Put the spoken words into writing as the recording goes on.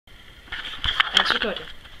recording.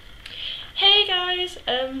 Hey guys,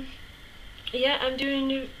 yeah, I'm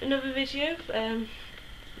doing another video,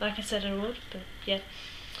 like I said I would, but yeah.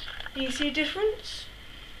 Can you see a difference?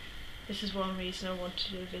 This is one reason I wanted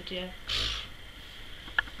to do a video.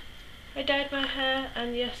 I dyed my hair,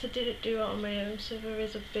 and yes, I didn't do it on my own, so there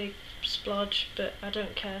is a big splodge, but I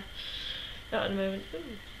don't care. Not at the moment.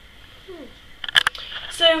 Ooh. Ooh.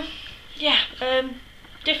 So, yeah,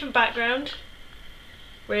 different background.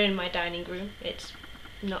 We're in my dining room. It's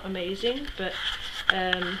not amazing, but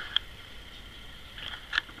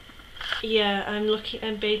yeah, I'm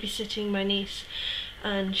babysitting my niece,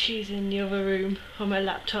 and she's in the other room on my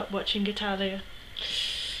laptop watching Italia.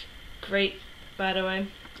 Great, by the way.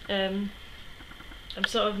 I'm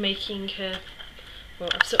sort of making her,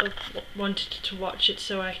 well, I've sort of wanted to watch it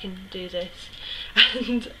so I can do this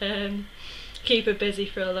and keep her busy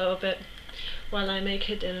for a little bit while I make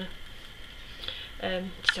her dinner.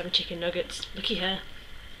 Just having chicken nuggets. Looky here.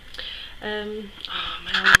 Oh,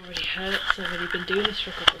 my arm already hurts. I've already been doing this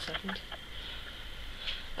for a couple of seconds.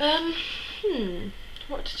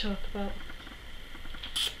 What to talk about?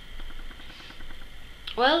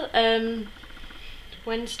 Well,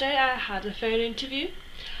 Wednesday I had a phone interview.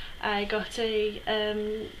 I got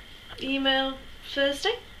a email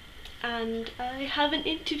Thursday, and I have an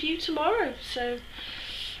interview tomorrow, so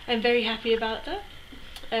I'm very happy about that.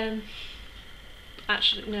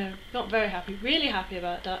 Actually, no, not very happy, really happy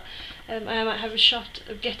about that. I might have a shot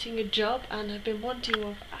of getting a job, and I've been wanting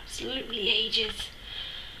one for absolutely ages.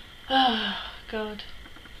 Oh god,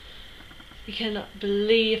 you cannot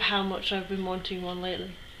believe how much I've been wanting one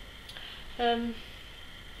lately. I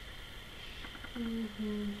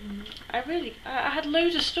had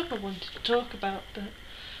loads of stuff I wanted to talk about, but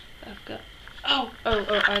I've got, oh,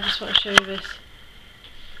 I just want to show you this.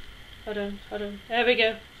 Hold on, there we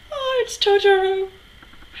go. Oh, it's Totoro!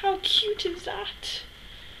 How cute is that?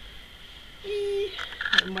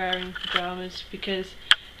 I'm wearing pyjamas because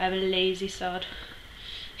I'm a lazy sod.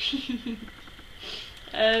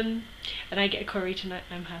 And I get a curry tonight,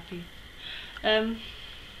 I'm happy.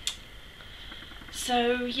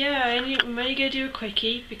 So yeah, I'm only going to do a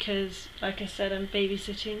quickie because, like I said, I'm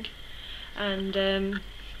babysitting, and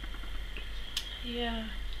yeah.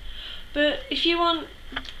 But if you want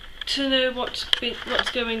to know what's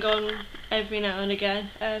going on every now and again,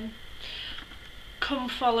 come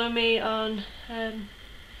follow me on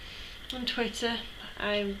Twitter.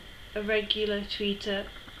 I'm a regular tweeter.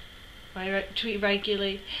 I tweet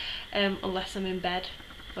regularly, unless I'm in bed,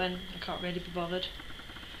 when I can't really be bothered.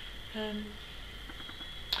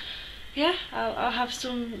 Yeah, I'll have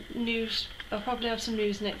some news. I'll probably have some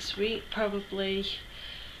news next week. Probably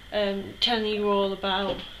telling you all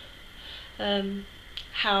about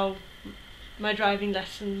how my driving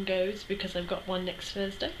lesson goes, because I've got one next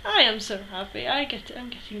Thursday. I am so happy. I'm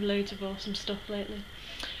getting loads of awesome stuff lately.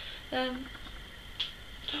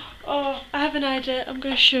 Oh, I have an idea. I'm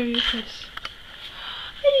going to show you this.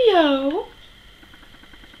 Hello.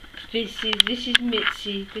 This is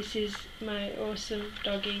Mitzi. This is my awesome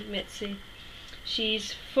doggy Mitzi.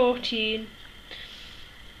 She's 14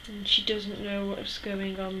 and she doesn't know what's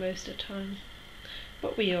going on most of the time,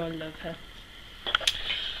 but we all love her.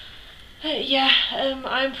 Yeah,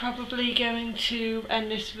 I'm probably going to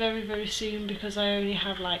end this very, very soon because I only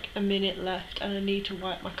have like a minute left and I need to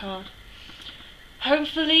wipe my card.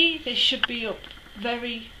 Hopefully this should be up not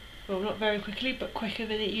very quickly, but quicker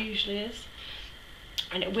than it usually is.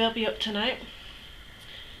 And it will be up tonight.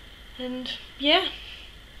 And yeah,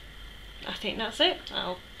 I think that's it.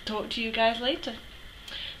 I'll talk to you guys later.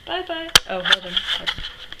 Bye bye. Oh, hold on.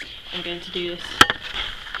 I'm going to do this.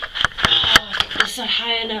 Oh, it's not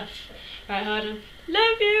high enough. Right, hold on.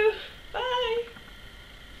 Love you. Bye.